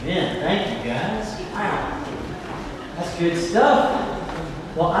Good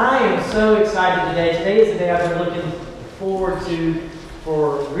stuff. Well, I am so excited today. Today is the day I've been looking forward to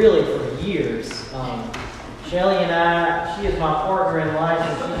for years. Shelly and I, she is my partner in life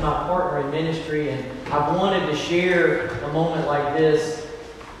and she's my partner in ministry, and I've wanted to share a moment like this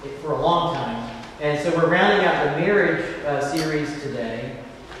for a long time. And so we're rounding out the marriage series today.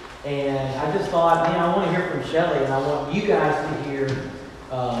 And I just thought, man, I want to hear from Shelly, and I want you guys to hear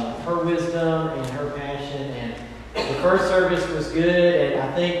her wisdom and her passion. And the first service was good, and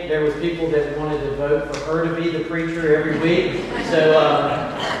I think there was people that wanted to vote for her to be the preacher every week. So,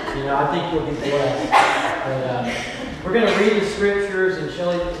 I think you'll be blessed. But we're going to read the scriptures, and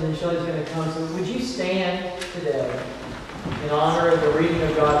Shelly's going to come. So would you stand today in honor of the reading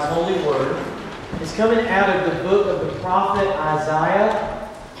of God's holy word? It's coming out of the book of the prophet Isaiah.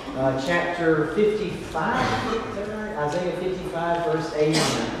 Chapter 55, is that right? Isaiah 55, verse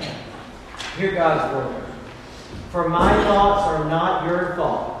 89. Hear God's word. For my thoughts are not your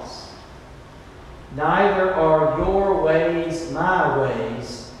thoughts, neither are your ways my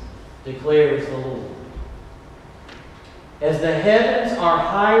ways, declares the Lord. As the heavens are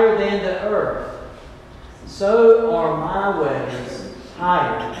higher than the earth, so are my ways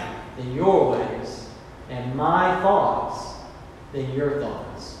higher than your ways, and my thoughts than your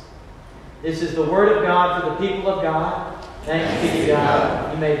thoughts. This is the word of God for the people of God. Thanks be to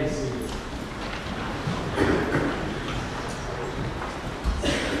God. You may be seated.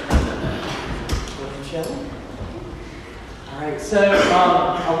 Welcome, Shelly. All right, so a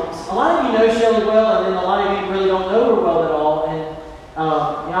lot of you know Shelly well, and then a lot of you really don't know her well at all. And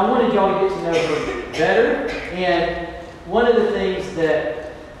I wanted y'all to get to know her better. And one of the things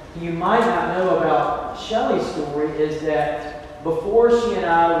that you might not know about Shelly's story is that before she and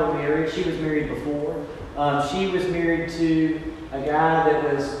I were married, she was married before. She was married to a guy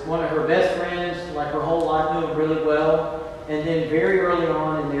that was one of her best friends, like her whole life, knew him really well. And then very early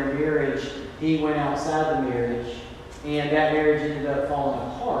on in their marriage, he went outside the marriage, and that marriage ended up falling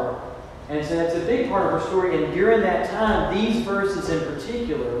apart. And so that's a big part of her story. And during that time, these verses in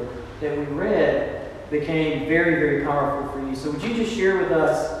particular that we read became very, very powerful for you. So would you just share with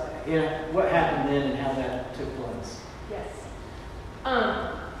us what happened then and how that took place? Yes.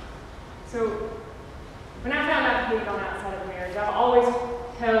 So when I found out that he had gone outside of marriage, I've always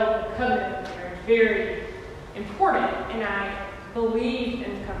held the covenant of marriage very important, and I believe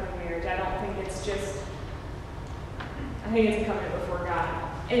in the covenant of marriage. I don't think it's just, I think it's a covenant before God.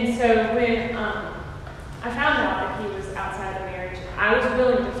 And so when I found out that he was outside of marriage, I was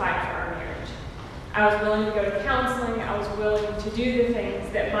willing to fight for our marriage. I was willing to go to counseling. I was willing to do the things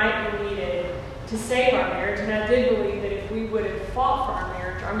that might be needed to save our marriage, and I did believe that if we would have fought for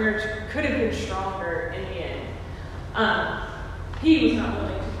our marriage could have been stronger in the end. He was not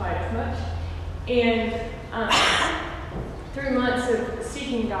willing to fight as much, and through months of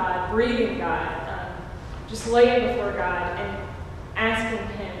seeking God, breathing God, just laying before God and asking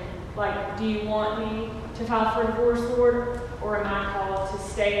Him, do you want me to file for divorce, Lord, or am I called to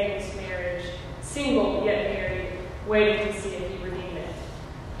stay in this marriage, single yet married, waiting to see if you redeem it?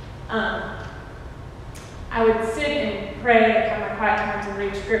 I would sit and pray and have my quiet times and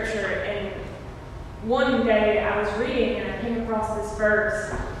read scripture, and one day I was reading and I came across this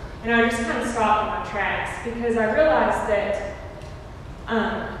verse, and I just kind of stopped in my tracks because I realized that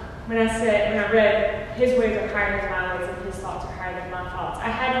when I read his ways are higher than my ways and his thoughts are higher than my thoughts, I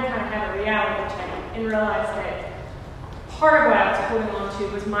had to kind of have a reality check and realize that part of what I was holding on to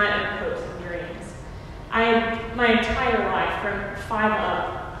was my own hopes and dreams. My entire life, from 5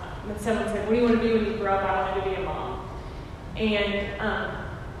 up, when someone said, "What do you want to be when you grow up?" I wanted to be a mom. And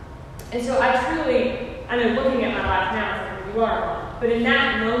so I know looking at my life now, it's like, you are a mom. But in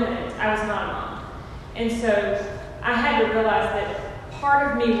that moment, I was not a mom. And so I had to realize that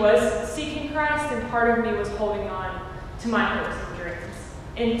part of me was seeking Christ and part of me was holding on to my hopes and dreams.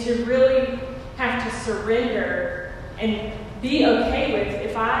 And to really have to surrender and be okay with,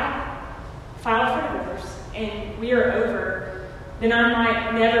 if I file for divorce and we are over, then I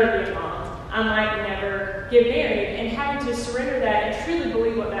might never be a mom. I might never get married. And having to surrender that and truly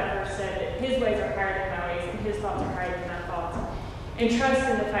believe what that verse said, that His ways are higher than my ways and His thoughts are higher than my thoughts. And trust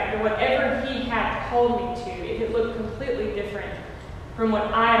in the fact that whatever He had called me to, if it looked completely different from what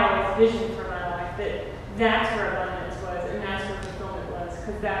I had always visioned for my life, that's where abundance was and that's where fulfillment was,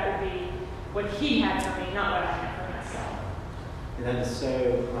 because that would be what He had for me, not what I had for myself. And that is so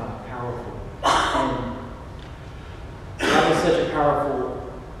powerful. And that was such a powerful,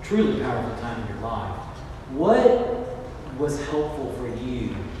 truly powerful time in your life. What was helpful for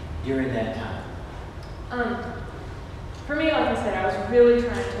you during that time? For me, like I said, I was really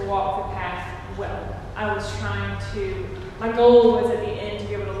trying to walk the path well. I was my goal was at the end to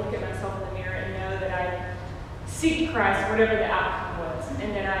be able to look at myself in the mirror and know that I seek Christ, whatever the outcome was,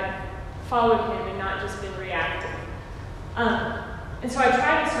 and that I followed him and not just been reactive. And so I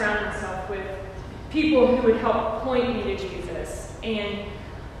tried to surround myself with people who would help point me to Jesus. And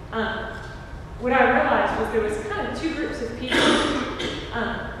what I realized was there was kind of two groups of people.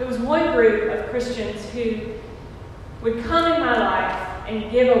 There was one group of Christians who would come in my life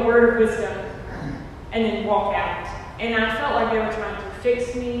and give a word of wisdom and then walk out. And I felt like they were trying to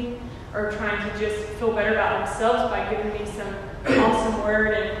fix me or trying to just feel better about themselves by giving me some awesome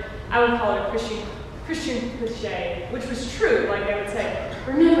word. And I would call it a Christian cliche, which was true. Like they would say,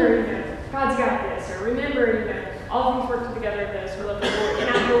 remember, God's got this, or remember, all things work together for those who love the Lord. And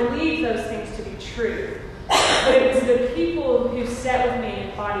I believe those things to be true. But it was the people who sat with me and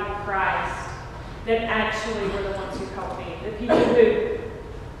embodied Christ that actually were the ones who helped me. The people who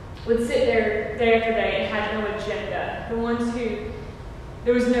would sit there day after day and had no agenda. The ones who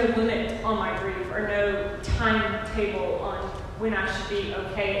there was no limit on my grief or no timetable on when I should be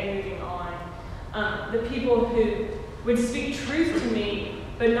okay and moving on. The people who would speak truth to me,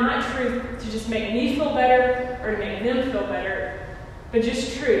 but not truth to just make me feel better or to make them feel better, but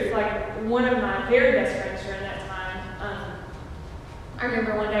just truth. Like one of my very best friends during that time, I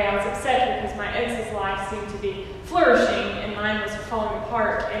remember one day I was upset because my ex's life seemed to be flourishing and mine was falling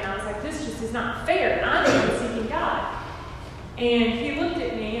apart, and I was like, this just is not fair, and I'm even seeking God. And he looked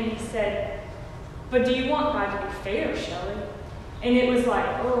at me and he said, but do you want God to be fair, Shelley? And it was like,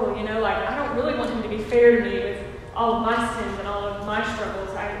 oh, I don't really want him to be fair to me with all of my sins and all of my struggles.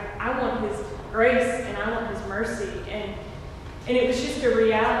 I want his grace and I want his mercy. And it was just a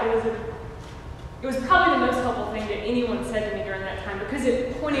reality. It was probably the most helpful thing that anyone said to me during that time because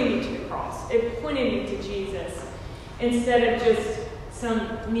it pointed me to the cross. It pointed me to Jesus instead of just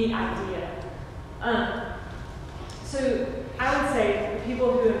some neat idea. So I would say the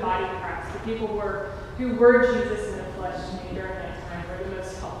people who embodied Christ, the people who were Jesus in the flesh to me during that time were the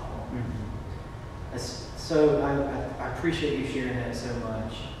most helpful. Mm-hmm. So I appreciate you sharing that so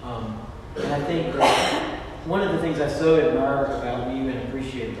much. And I think that one of the things I so admire about you and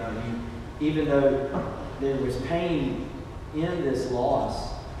appreciate about you, even though there was pain in this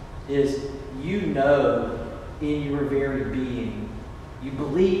loss, is in your very being, you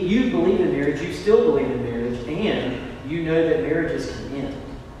believe in marriage, you still believe in marriage, and you know that marriages can end,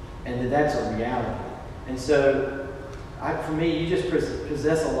 and that's a reality. And so, for me, you just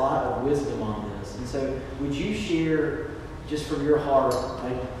possess a lot of wisdom on this. And so, would you share, just from your heart,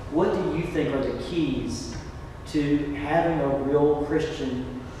 what do you think are the keys to having a real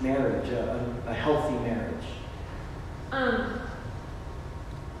Christian marriage, a healthy marriage?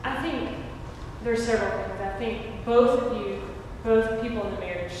 I think there's several things. I think both people in the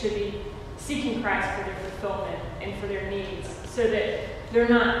marriage should be seeking Christ for their fulfillment and for their needs, so that they're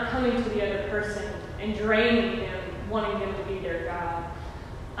not coming to the other person and draining them, wanting them to be their God.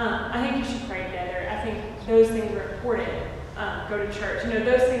 I think you should pray together. I think those things are important. Go to church.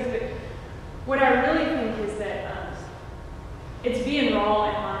 Those things. But what I really think is that it's being raw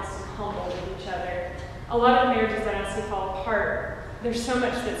and honest and humble with each other. A lot of marriages that I see fall apart, there's so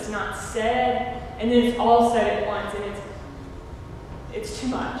much that's not said, and then it's all said at once, and it's too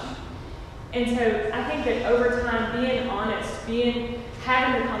much. And so I think that over time, being honest,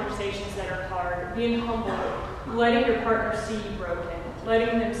 having the conversations that are hard, being humble, letting your partner see you broken,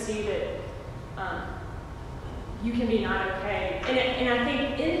 letting them see that you can be not okay. And I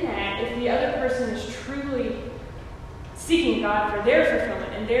think in that, if the other person is truly seeking God for their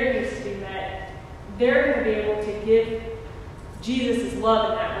fulfillment and their needs to be met, they're going to be able to give Jesus'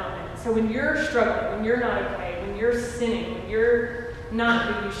 love in that moment. So when you're struggling, when you're not okay, when you're sinning, when you're not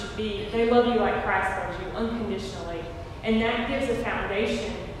who you should be, they love you like Christ loves you, unconditionally. And that gives a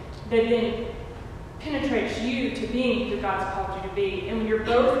foundation that then penetrates you to being who God's called you to be. And when you're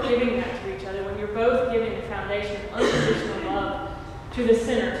both giving that to each other, when you're both giving the foundation of unconditional love to the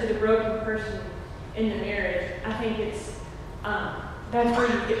sinner, to the broken person in the marriage, I think it's that's where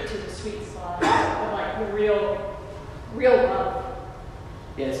you get to the sweet spot of the real love.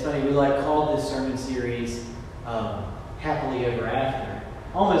 Yeah, it's funny. We called this sermon series "Happily Ever After,"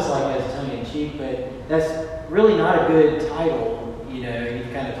 almost like as tongue in cheek, but that's really not a good title. You've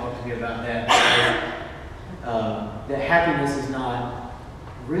kind of talked to me about that. That happiness is not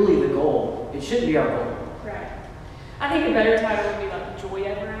really the goal. It shouldn't be our goal. Right. I think a better title would be "Joy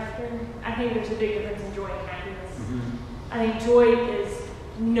Ever After." I think there's a big difference in joy and happiness. Mm-hmm. I think joy is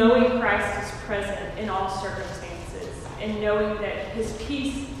knowing Christ is present in all circumstances and knowing that his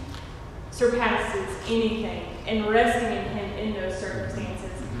peace surpasses anything and resting in him in those circumstances.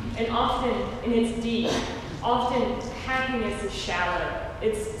 Mm-hmm. and often, and it's deep. Often happiness is shallow.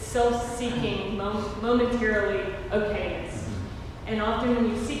 It's self-seeking, momentarily okayness. And often when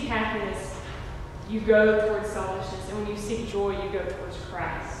you seek happiness, you go towards selfishness, and when you seek joy, you go towards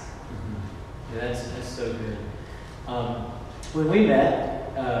Christ. Yeah, that's so good. When we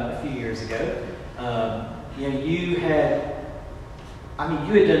met a few years ago, you had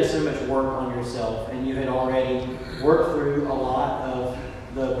done so much work on yourself, and you had already worked through a lot of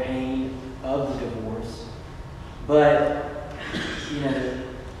the pain of the divorce. But,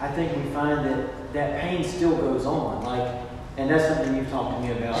 I think we find that pain still goes on. And that's something you've talked to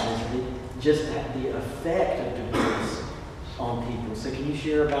me about, is just the effect of divorce on people. So can you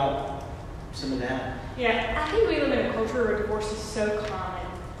share about some of that? Yeah, I think we live in a culture where divorce is so common.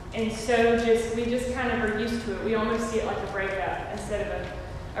 And so we just kind of are used to it. We almost see it like a breakup instead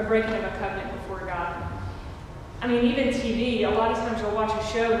of a breaking of a covenant before God. I mean, even TV, a lot of times you'll watch a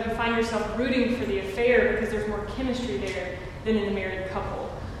show and you find yourself rooting for the affair because there's more chemistry there than in the married couple.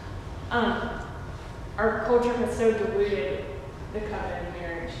 Our culture has so diluted the covenant of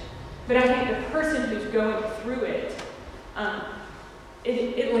marriage. But I think the person who's going through it,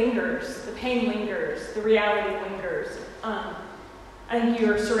 it lingers. The pain lingers. The reality lingers. I think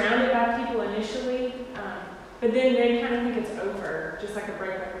you're surrounded by people initially, but then they kind of think it's over, just like a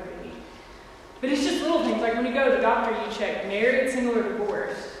breakup would be. But it's just little things, like when you go to the doctor, you check married, single, or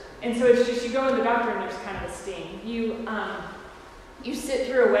divorced. And so it's just, you go to the doctor and there's kind of a sting. You sit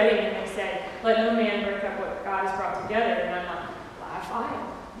through a wedding and they say, let no man break up what God has brought together. And I'm like, well, I file.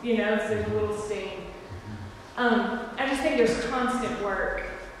 So there's a little sting. I just think there's constant work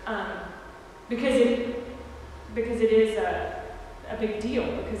because it is a big deal,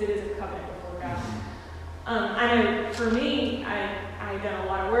 because it is a covenant before God. I know for me, I've done a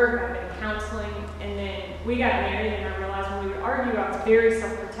lot of work. I've been counseling, and then we got married, and I realized when we would argue, I was very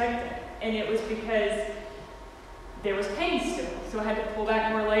self-protective, and it was because there was pain still. So I had to pull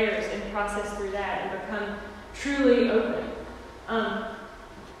back more layers and process through that and become truly open.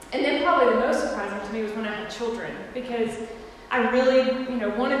 And then probably the most surprising to me was when I had children, because I really,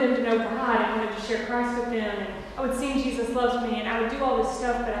 wanted them to know God. I wanted to share Christ with them, and I would sing Jesus Loves Me, and I would do all this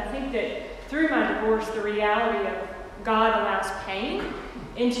stuff. But I think that through my divorce, the reality of God allows pain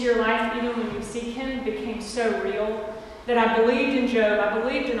into your life, even when you seek Him, became so real that I believed in Job. I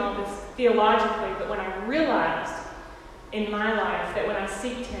believed in all this theologically, but when I realized in my life that when I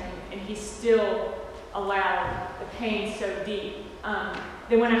seeked Him and He still allowed the pain so deep,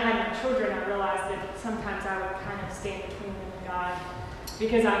 then when I had my children, I realized that sometimes I would kind of stand between them and God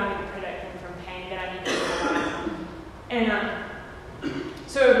because I wanted to protect them from pain that I needed to realize. And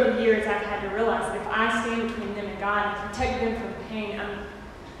so over the years, I've had to realize that if I stand between them and God and protect them from pain,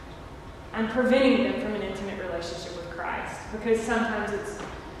 I'm preventing them from an intimate relationship with Christ. Because sometimes it's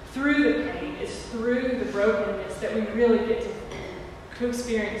through the pain, it's through the brokenness that we really get to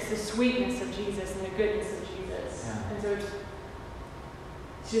experience the sweetness of Jesus and the goodness of Jesus. Yeah. And so it's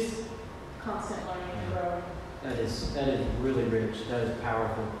just constant learning and growing. That is really rich. That is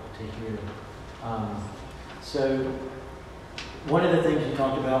powerful to hear. So one of the things you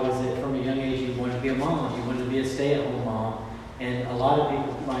talked about was that from a young age you wanted to be a mom. You wanted to be a stay-at-home mom. And a lot of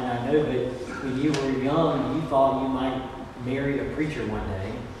people might not know, but when you were young, you thought you might marry a preacher one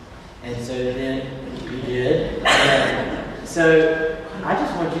day. And so then you did. So I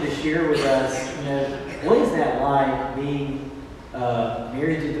just want you to share with us, what is that like being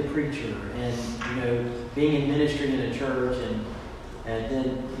married to the preacher and, being in ministry in a church and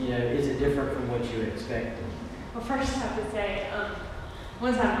then, is it different from what you expected? Well, first I have to say,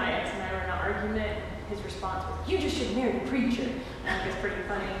 one time my ex and I were in an argument. His response was, "You just should marry the preacher." I think it's pretty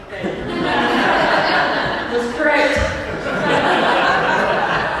funny, but was correct.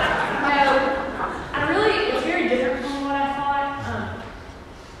 It's very different from what I thought.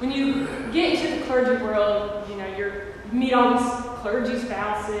 When you get into the clergy world, you meet all these clergy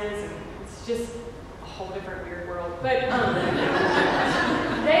spouses, and it's just a whole different weird world. But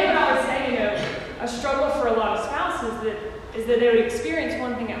they would always say, a struggle for a lot of spouses is that they would experience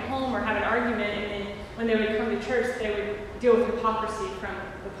one thing at home or have an argument, and then when they would come to church, they would deal with hypocrisy from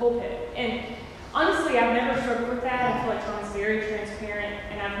the pulpit. And honestly, I've never struggled with that. I feel like Tom's very transparent,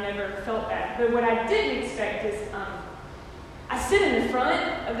 and I've never felt that. But what I didn't expect is I sit in the front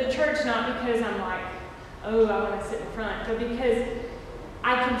of the church not because I'm like, oh, I want to sit in front, but because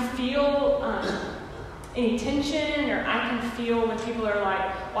I can feel any tension, or I can feel when people are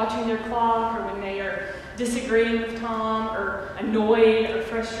like watching their clock, or when they are disagreeing with Tom, or annoyed or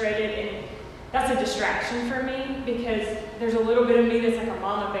frustrated, and that's a distraction for me because there's a little bit of me that's like a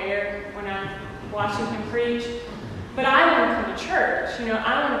mama bear when I'm watching him preach. But I want to come to church.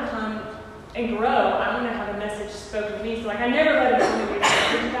 I want to come and grow. I want to have a message spoken to me. So I never let it be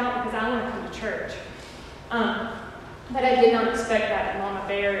something about because I want to come to church. But I did not expect that Mama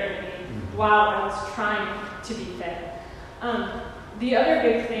Bear in me while I was trying to be fed. The other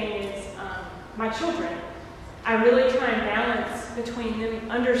big thing is my children. I really try and balance between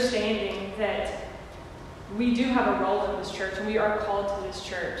them understanding that we do have a role in this church and we are called to this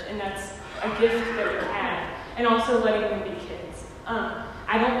church, and that's a gift that we have, and also letting them be kids.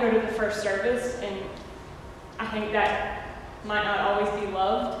 I don't go to the first service, and I think that might not always be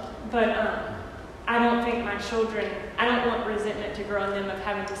loved, but I don't think my children, I don't want resentment to grow in them of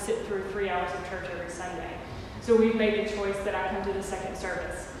having to sit through 3 hours of church every Sunday. So we've made the choice that I come to the second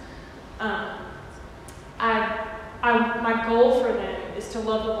service. My goal for them is to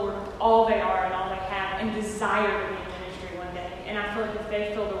love the Lord with all they are and all they have and desire to be in ministry one day. And I feel like if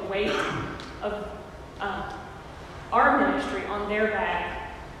they feel the weight of our ministry on their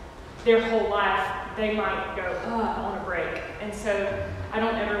back their whole life, they might go, I want a break. And so I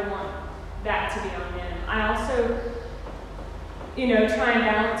don't ever want that to be on them. I also, try and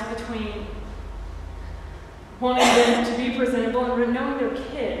balance between wanting them to be presentable and knowing they're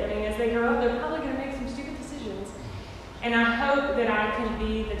kids. As they grow up, they're probably going to make some stupid decisions. And I hope that I can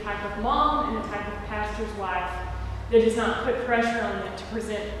be the type of mom and the type of pastor's wife that does not put pressure on them to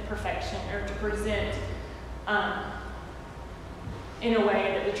present perfection or to present in a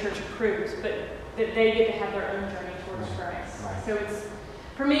way that the church approves, but that they get to have their own journey towards Christ. Right. So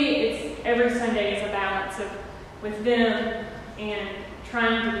for me, it's every Sunday is a balance with them and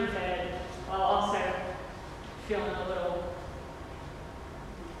trying to be fed while also feeling a little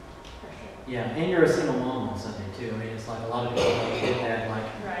pressure. Yeah, and you're a single mom on Sunday too. It's like a lot of people don't get that.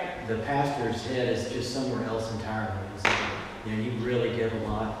 Right. The pastor's head is just somewhere else entirely. So, you really give a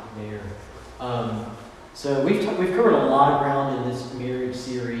lot there. So we've covered a lot of ground in this marriage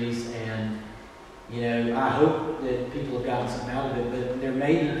series, and I hope that people have gotten something out of it. But there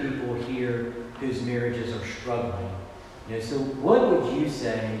may be people here whose marriages are struggling. So what would you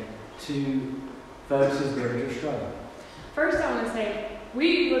say to folks whose marriages are struggling? First, I want to say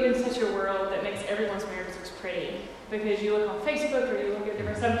we live in such a world that makes everyone's marriage looks pretty, because you look on Facebook or you look at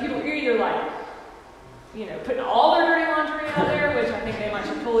different stuff. People are either putting all their dirty laundry out there, which I think they might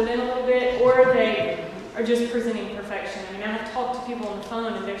should pull it in a little bit, or they are just presenting perfection. I have talked to people on the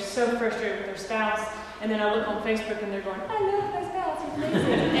phone and they're so frustrated with their spouse, and then I look on Facebook and they're going, I love my spouse, he's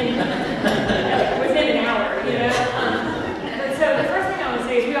amazing. And within an hour, But so the first thing I would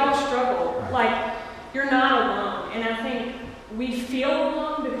say is we all struggle. You're not alone. And I think we feel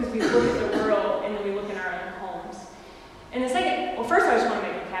alone because we look at the world and then we look in our own homes. And the second, first I just want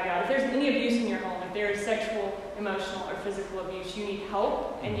to make a caveat. If there's any abuse in your home, if there is sexual, emotional, or physical abuse, you need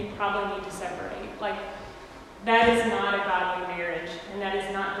help and you probably need to separate. That is not a godly marriage, and that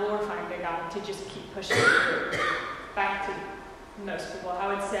is not glorifying to God to just keep pushing it back to most people. I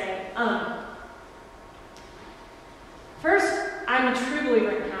would say, first, I'm a true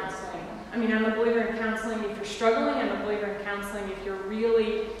believer in counseling. I'm a believer in counseling if you're struggling. I'm a believer in counseling if you're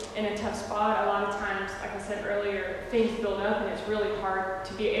really in a tough spot. A lot of times, like I said earlier, things build up and it's really hard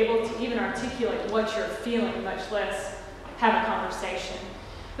to be able to even articulate what you're feeling, much less have a conversation.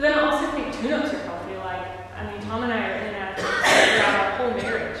 But then I also think tune-ups are healthy. Tom and I are in and out of throughout our whole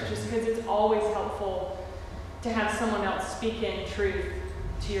marriage, just because it's always helpful to have someone else speak in truth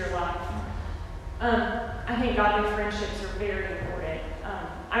to your life. I think godly friendships are very important.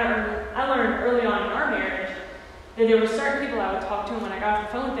 I learned early on in our marriage that there were certain people I would talk to, and when I got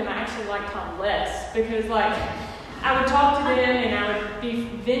off the phone with them, I actually liked Tom less, because I would talk to them and I would be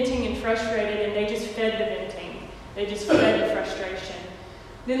venting and frustrated, and they just fed the venting. They just fed the frustration.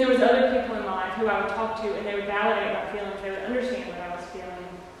 Then there was other people in my life who I would talk to, and they would validate my feelings. They would understand what I was feeling.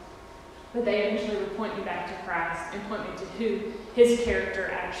 But they eventually would point me back to Christ and point me to who his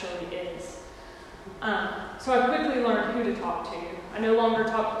character actually is. So I quickly learned who to talk to. I no longer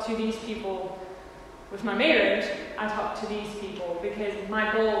talk to these people with my marriage. I talk to these people because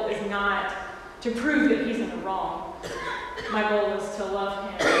my goal is not to prove that he's in the wrong. My goal is to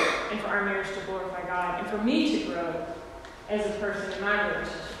love him and for our marriage to glorify God and for me to grow as a person in my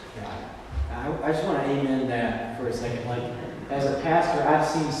relationship. Yeah. I just want to amen that for a second. As a pastor, I've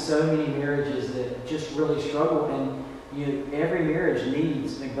seen so many marriages that just really struggle, and every marriage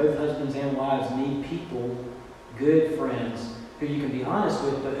needs, both husbands and wives need people, good friends, who you can be honest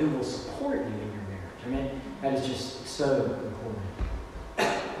with, but who will support you in your marriage. That is just so important.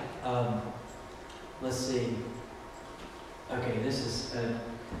 Let's see. Okay, this is a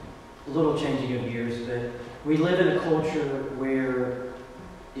little changing of gears, but we live in a culture where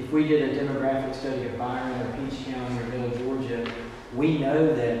if we did a demographic study of Byron or Peach County or Middle Georgia, we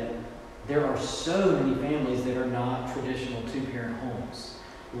know that there are so many families that are not traditional two-parent homes.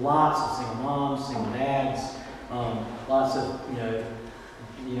 Lots of single moms, single dads, lots of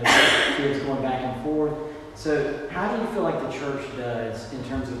kids going back and forth. So, how do you feel like the church does in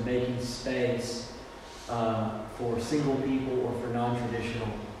terms of making space for single people or for non-traditional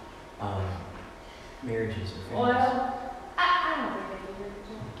marriages or families? Well, I don't think they do a good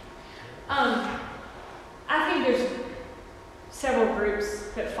job. I think there's several groups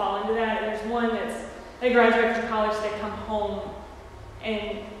that fall into that. There's one that's, they graduate from college, they come home,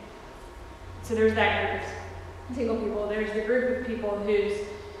 and so there's that group of single people. There's the group of people whose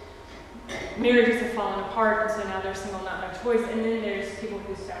marriages have fallen apart, and so now they're single, not no choice. And then there's people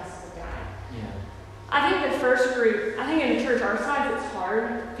whose spouses have died. Yeah. I think the first group, I think in a church our size, it's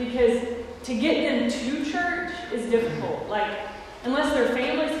hard because to get them to church is difficult. Like, unless their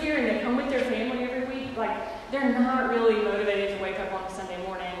family's here and they come with their family every week, like, they're not really motivated to wake up on a Sunday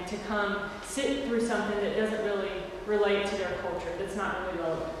morning to come sit through something that doesn't really relate to their culture, that's not really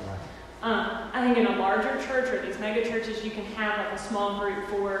relevant. I think in a larger church or these mega churches, you can have like a small group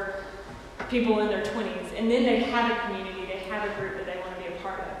for people in their 20s, and then they have a community, they have a group that they want to be a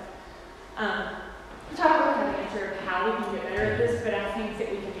part of. I'm not going to have an answer of how we can get better at this, but I think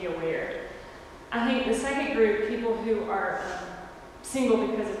that we can be aware. I think the second group, people who are single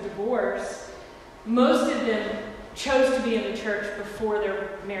because of divorce, most of them chose to be in the church before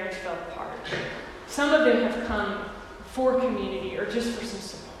their marriage fell apart. Some of them have come for community or just for some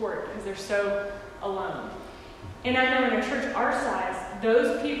support because they're so alone. And I know in a church our size,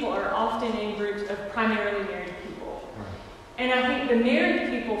 those people are often in groups of primarily married people. And I think the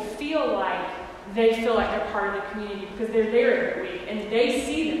married people feel like they're part of the community because they're there every week and they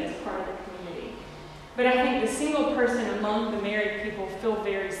see them as part of the community. But I think the single person among the married people feel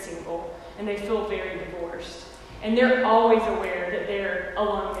very single and they feel very divorced. And they're always aware that they're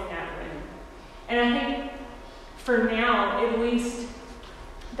alone in that room. And I think for now, at least,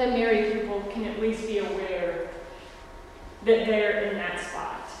 the married people can at least be aware that they're in that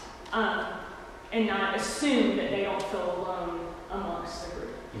spot and not assume that they don't feel alone amongst the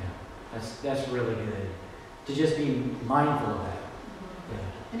group. Yeah, that's really good. To just be mindful of that. Mm-hmm.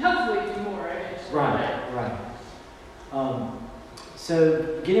 Yeah. And hopefully do more eventually. Right.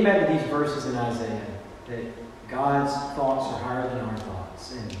 So getting back to these verses in Isaiah, that God's thoughts are higher than our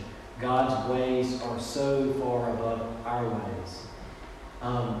thoughts, and God's ways are so far above our ways.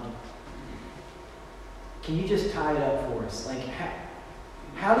 Can you just tie it up for us? Like,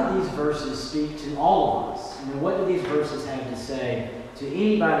 how do these verses speak to all of us? What do these verses have to say to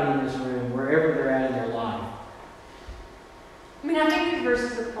anybody in this room, wherever they're at in their life? I think these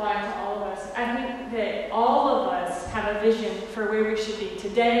verses apply to all of us. I think that all of us have a vision for where we should be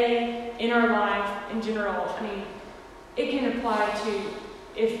today, in our life, in general. It can apply to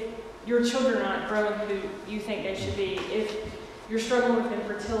if your children are not growing who you think they should be, if you're struggling with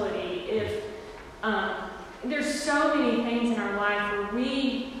infertility, if there's so many things in our life where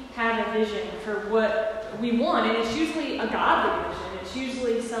we have a vision for what we want, and it's usually a godly vision. It's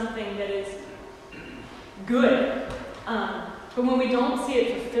usually something that is good. But when we don't see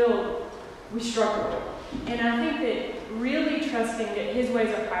it fulfilled, we struggle. And I think that really trusting that His ways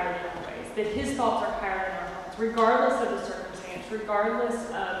are higher than our ways, that His thoughts are higher than our thoughts, regardless of the circumstance, regardless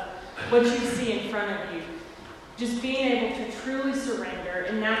of what you see in front of you, just being able to truly surrender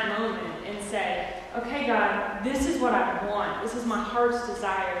in that moment and say, okay, God, this is what I want. This is my heart's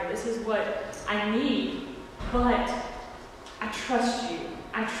desire. This is what I need. But I trust you.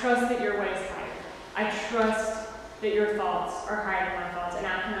 I trust that your way is higher. I trust that your thoughts are higher than my thoughts, and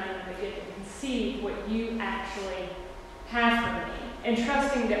I cannot even begin to conceive what you actually have for me. And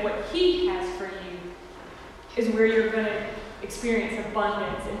trusting that what He has for you is where you're going to experience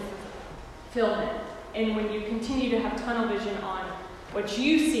abundance and fulfillment. And when you continue to have tunnel vision on what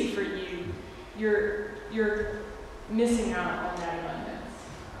you see for you, you're missing out on that abundance.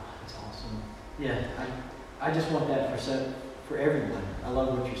 That's awesome. Yeah, I just want that for everyone. I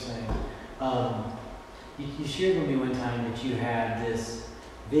love what you're saying. You shared with me one time that you had this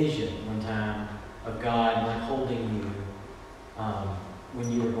vision one time of God holding you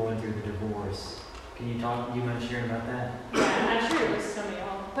when you were going through the divorce. Can you mind sharing about that? Yeah, I'm sure it was some of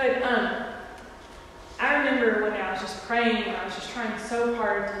y'all. But I remember when I was just praying and I was just trying so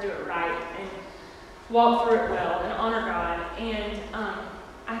hard to do it right and walk through it well and honor God. And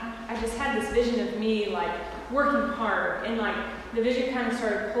I just had this vision of me working hard, and the vision kind of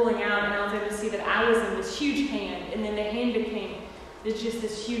started pulling out, and I was able to see that I was in this huge hand, and then the hand became just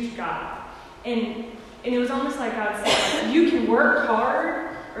this huge God. And it was almost like God said, you can work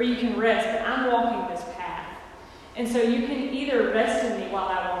hard, or you can rest, but I'm walking this path. And so you can either rest in me while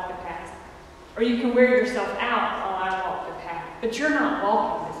I walk the path, or you can wear yourself out while I walk the path. But you're not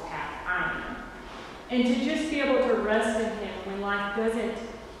walking this path, I am. And to just be able to rest in Him when life doesn't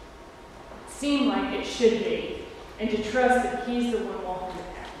seem like it should be, and to trust that He's the one walking the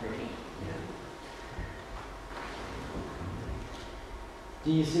path for me.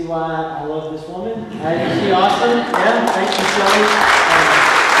 Do you see why I love this woman? Is she awesome? Yeah, thank you, Shelly.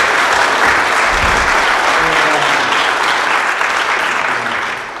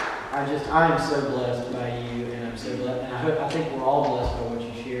 I am so blessed by you, and I'm so blessed, and I think we're all blessed by what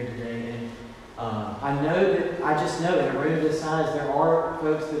you shared today. And I just know in a room this size, there are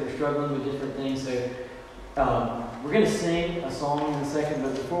folks that are struggling with different things. So we're going to sing a song in a second,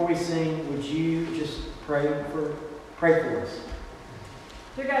 but before we sing, would you just pray for us?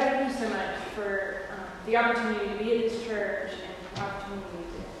 Dear God, thank you so much for the opportunity to be at this church and the opportunity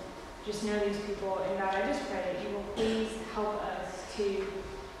to just know these people. And God, I just pray that you will please help us to,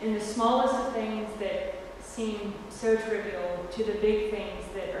 in the smallest of things that seem so trivial, to the big things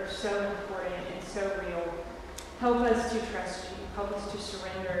that are so important and so real, help us to trust you. Help us to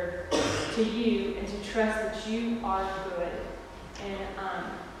surrender to you and to trust that you are good.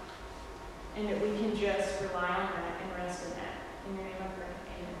 And that we can just rely on that and rest in that. In your name I pray.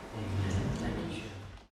 Amen. Amen. Thank you.